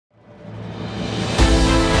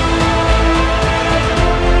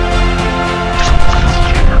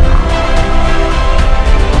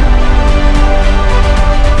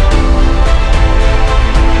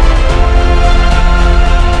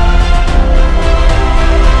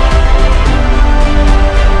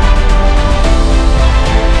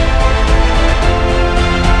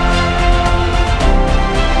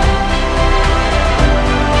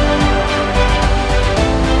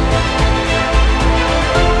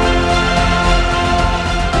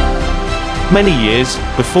Many years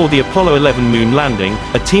before the Apollo 11 moon landing,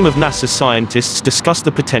 a team of NASA scientists discussed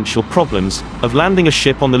the potential problems of landing a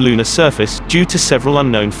ship on the lunar surface due to several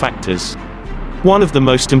unknown factors. One of the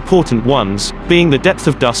most important ones being the depth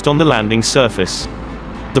of dust on the landing surface.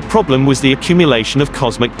 The problem was the accumulation of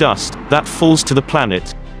cosmic dust that falls to the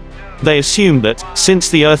planet. They assumed that, since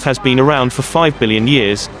the Earth has been around for 5 billion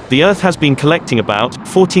years, the Earth has been collecting about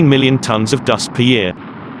 14 million tons of dust per year.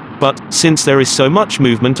 But, since there is so much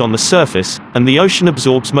movement on the surface, and the ocean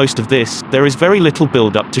absorbs most of this, there is very little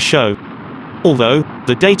buildup to show. Although,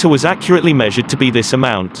 the data was accurately measured to be this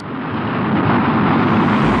amount.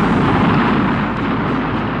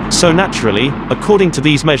 So naturally, according to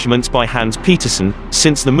these measurements by Hans Petersen,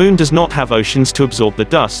 since the moon does not have oceans to absorb the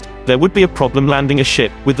dust, there would be a problem landing a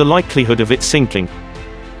ship, with the likelihood of it sinking.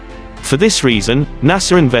 For this reason,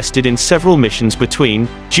 NASA invested in several missions between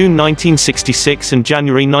June 1966 and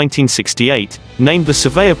January 1968, named the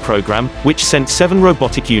Surveyor program, which sent 7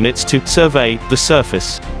 robotic units to survey the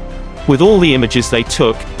surface. With all the images they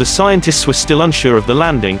took, the scientists were still unsure of the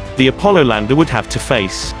landing the Apollo lander would have to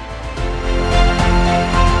face.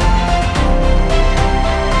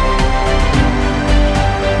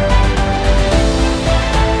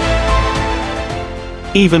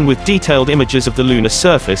 Even with detailed images of the lunar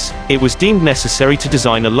surface, it was deemed necessary to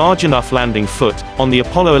design a large enough landing foot on the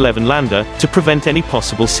Apollo 11 lander to prevent any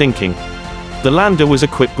possible sinking. The lander was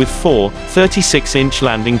equipped with 4 36-inch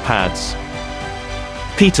landing pads.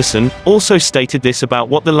 Petersen also stated this about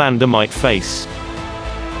what the lander might face.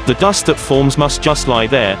 The dust that forms must just lie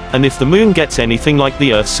there, and if the moon gets anything like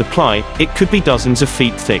the Earth's supply, it could be dozens of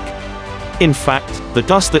feet thick. In fact, the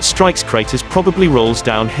dust that strikes craters probably rolls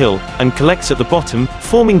downhill, and collects at the bottom,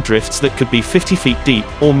 forming drifts that could be 50 feet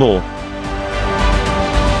deep, or more.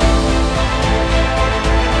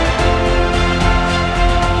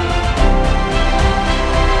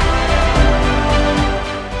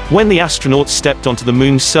 When the astronauts stepped onto the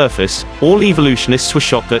moon's surface, all evolutionists were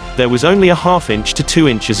shocked that there was only a ½ inch to 2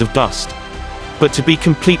 inches of dust. But to be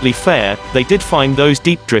completely fair, they did find those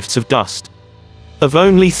deep drifts of dust of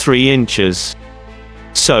only 3 inches.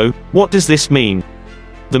 So, what does this mean?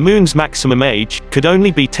 The moon's maximum age could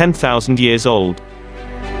only be 10,000 years old.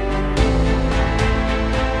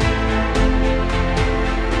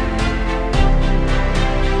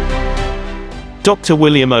 Dr.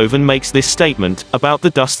 William Owen makes this statement about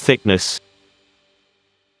the dust thickness.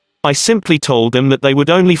 I simply told them that they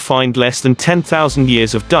would only find less than 10,000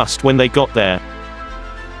 years of dust when they got there.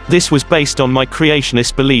 This was based on my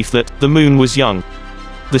creationist belief that the moon was young.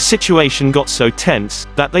 The situation got so tense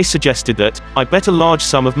that they suggested that I bet a large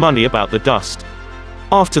sum of money about the dust.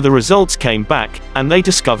 After the results came back, and they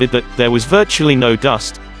discovered that there was virtually no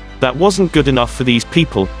dust, that wasn't good enough for these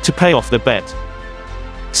people to pay off the bet.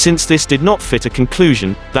 Since this did not fit a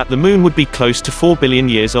conclusion that the moon would be close to 4 billion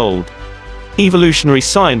years old. Evolutionary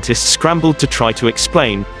scientists scrambled to try to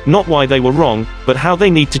explain, not why they were wrong, but how they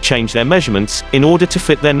need to change their measurements, in order to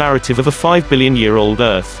fit their narrative of a 5 billion year old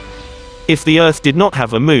Earth. If the Earth did not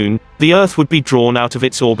have a moon, the Earth would be drawn out of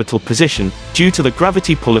its orbital position, due to the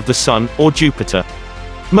gravity pull of the Sun, or Jupiter.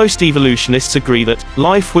 Most evolutionists agree that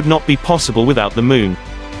life would not be possible without the moon.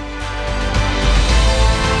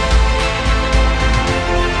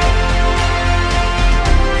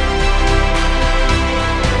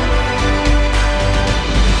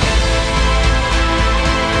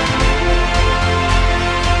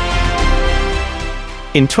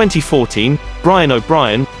 In 2014, Brian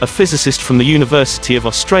O'Brien, a physicist from the University of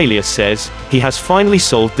Australia, says he has finally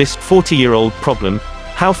solved this 40-year-old problem: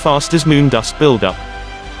 how fast does moon dust build up?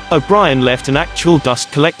 O'Brien left an actual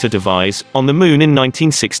dust collector device on the moon in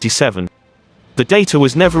 1967. The data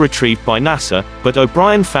was never retrieved by NASA, but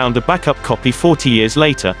O'Brien found a backup copy 40 years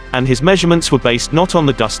later, and his measurements were based not on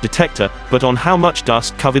the dust detector, but on how much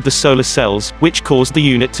dust covered the solar cells, which caused the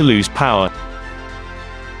unit to lose power.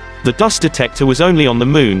 The dust detector was only on the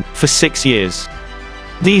moon for 6 years.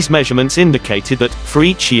 These measurements indicated that, for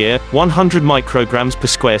each year, 100 micrograms per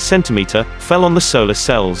square centimeter fell on the solar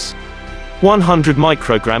cells. 100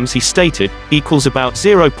 micrograms, he stated, equals about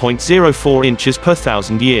 0.04 inches per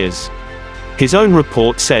 1,000 years. His own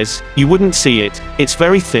report says, you wouldn't see it, it's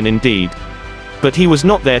very thin indeed. But he was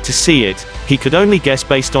not there to see it, he could only guess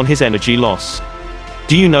based on his energy loss.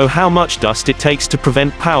 Do you know how much dust it takes to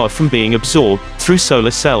prevent power from being absorbed through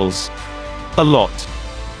solar cells? A lot.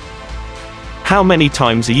 How many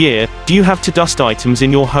times a year do you have to dust items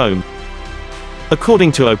in your home?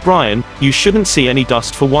 According to O'Brien, you shouldn't see any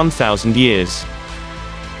dust for 1,000 years.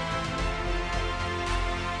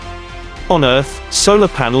 On Earth, solar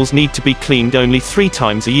panels need to be cleaned only 3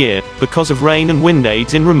 times a year, because of rain and wind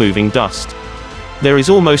aids in removing dust. There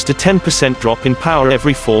is almost a 10% drop in power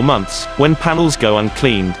every 4 months, when panels go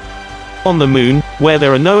uncleaned. On the Moon, where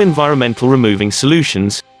there are no environmental removing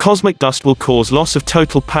solutions, cosmic dust will cause loss of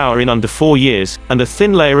total power in under 4 years, and a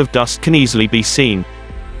thin layer of dust can easily be seen.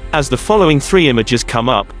 As the following 3 images come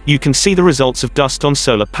up, you can see the results of dust on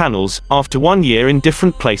solar panels, after 1 year in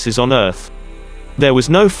different places on Earth. There was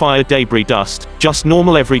no fire debris dust, just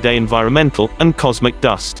normal everyday environmental, and cosmic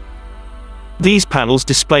dust. These panels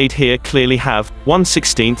displayed here clearly have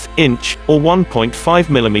 1/16 inch, or 1.5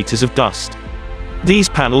 millimeters of dust. These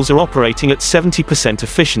panels are operating at 70%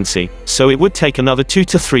 efficiency, so it would take another 2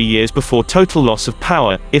 to 3 years before total loss of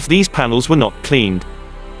power, if these panels were not cleaned.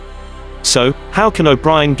 So, how can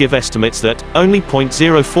O'Brien give estimates that only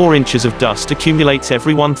 0.04 inches of dust accumulates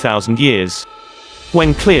every 1,000 years?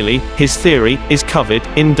 When clearly, his theory is covered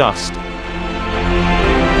in dust.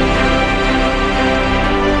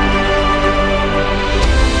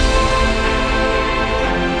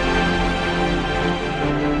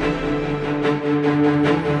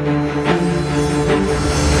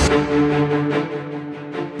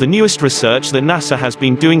 The newest research that NASA has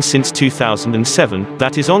been doing since 2007,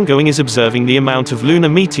 that is ongoing, is observing the amount of lunar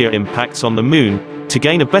meteor impacts on the Moon, to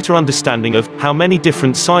gain a better understanding of how many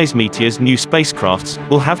different size meteors new spacecrafts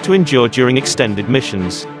will have to endure during extended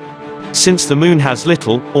missions. Since the Moon has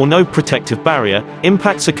little, or no protective barrier,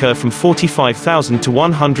 impacts occur from 45,000 to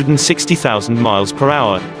 160,000 miles per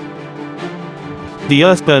hour. The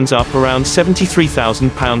Earth burns up around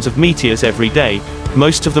 73,000 pounds of meteors every day,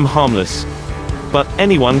 most of them harmless. But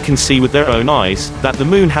anyone can see with their own eyes that the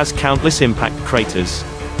Moon has countless impact craters.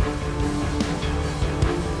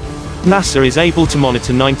 NASA is able to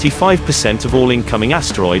monitor 95% of all incoming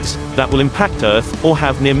asteroids that will impact Earth or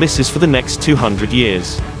have near misses for the next 200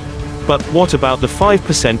 years. But what about the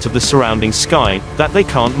 5% of the surrounding sky that they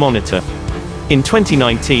can't monitor? In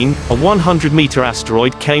 2019, a 100-meter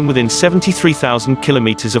asteroid came within 73,000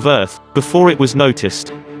 kilometers of Earth before it was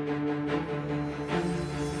noticed.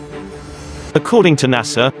 According to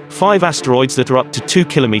NASA, 5 asteroids that are up to 2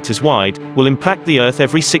 kilometers wide will impact the Earth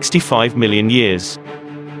every 65 million years.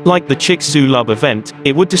 Like the Chicxulub event,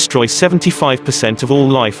 it would destroy 75% of all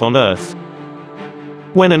life on Earth.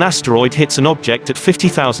 When an asteroid hits an object at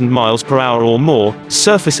 50,000 miles per hour or more,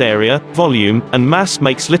 surface area, volume, and mass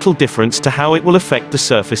makes little difference to how it will affect the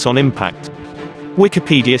surface on impact.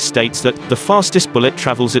 Wikipedia states that the fastest bullet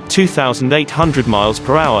travels at 2,800 miles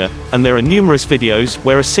per hour, and there are numerous videos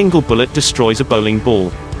where a single bullet destroys a bowling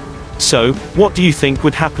ball. So, what do you think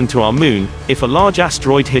would happen to our Moon if a large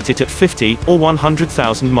asteroid hit it at 50 or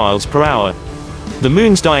 100,000 miles per hour? The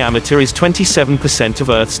Moon's diameter is 27% of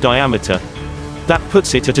Earth's diameter. That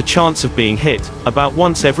puts it at a chance of being hit about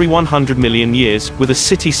once every 100 million years with a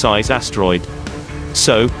city-size asteroid.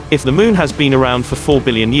 So, if the Moon has been around for 4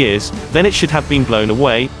 billion years, then it should have been blown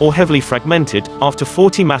away, or heavily fragmented, after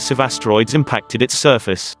 40 massive asteroids impacted its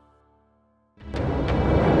surface.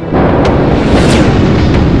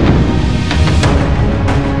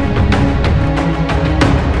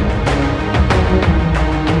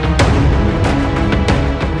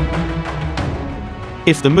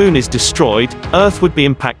 If the Moon is destroyed, Earth would be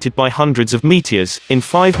impacted by hundreds of meteors, in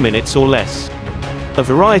 5 minutes or less. A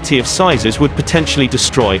variety of sizes would potentially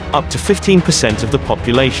destroy up to 15% of the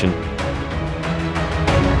population.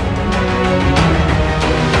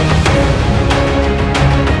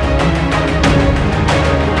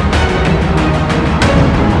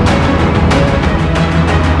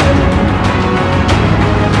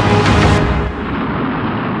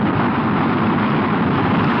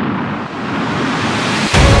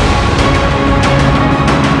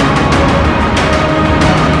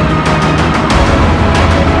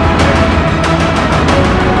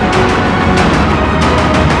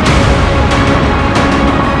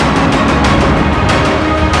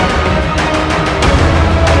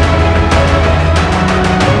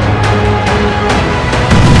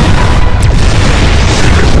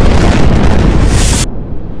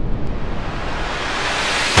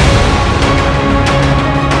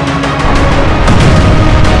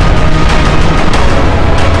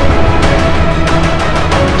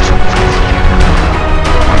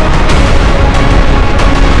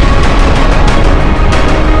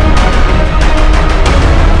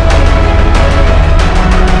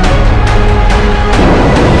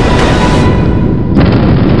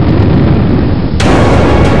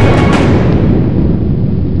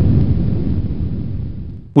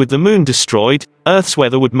 With the Moon destroyed, Earth's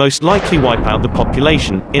weather would most likely wipe out the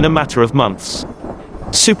population in a matter of months.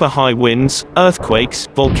 Super high winds, earthquakes,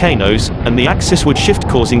 volcanoes, and the axis would shift,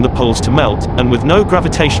 causing the poles to melt, and with no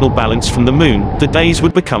gravitational balance from the Moon, the days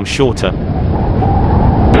would become shorter.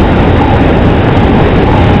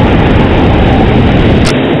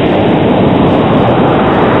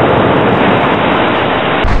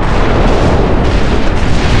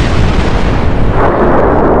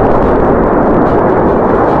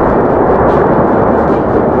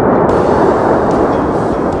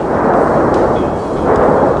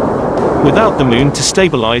 Without the moon to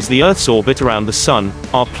stabilize the Earth's orbit around the sun,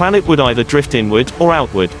 our planet would either drift inward or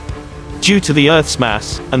outward, due to the Earth's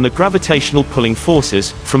mass, and the gravitational pulling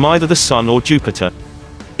forces, from either the Sun or Jupiter.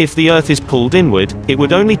 If the Earth is pulled inward, it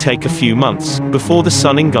would only take a few months, before the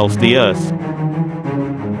Sun engulfed the Earth.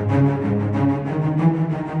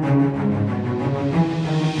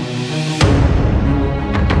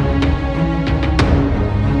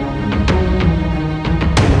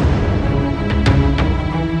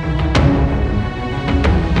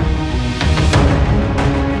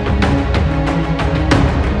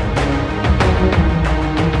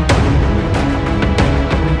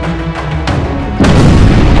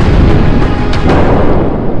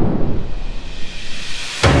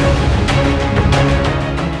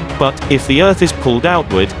 But, if the Earth is pulled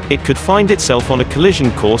outward, it could find itself on a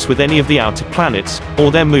collision course with any of the outer planets,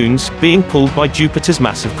 or their moons, being pulled by Jupiter's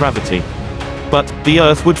massive gravity. But, the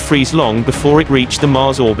Earth would freeze long before it reached the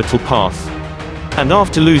Mars orbital path. And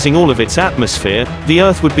after losing all of its atmosphere, the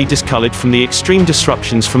Earth would be discolored from the extreme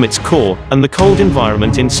disruptions from its core, and the cold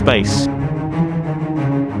environment in space.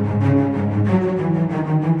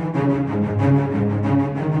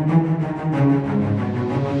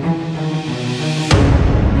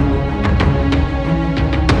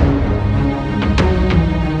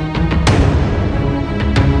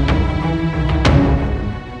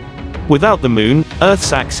 Without the moon,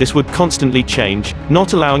 Earth's axis would constantly change,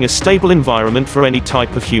 not allowing a stable environment for any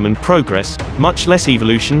type of human progress, much less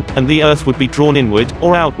evolution, and the Earth would be drawn inward,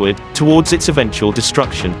 or outward, towards its eventual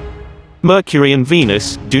destruction. Mercury and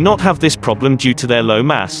Venus do not have this problem due to their low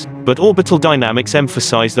mass, but orbital dynamics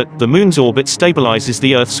emphasize that the Moon's orbit stabilizes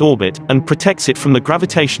the Earth's orbit, and protects it from the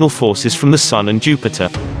gravitational forces from the Sun and Jupiter.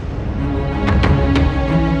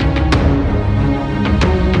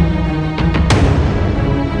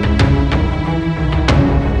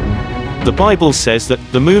 The Bible says that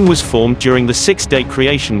the moon was formed during the six-day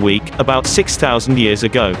creation week, about 6,000 years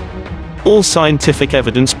ago. All scientific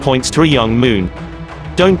evidence points to a young moon.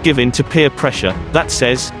 Don't give in to peer pressure that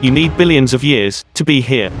says you need billions of years to be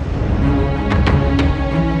here.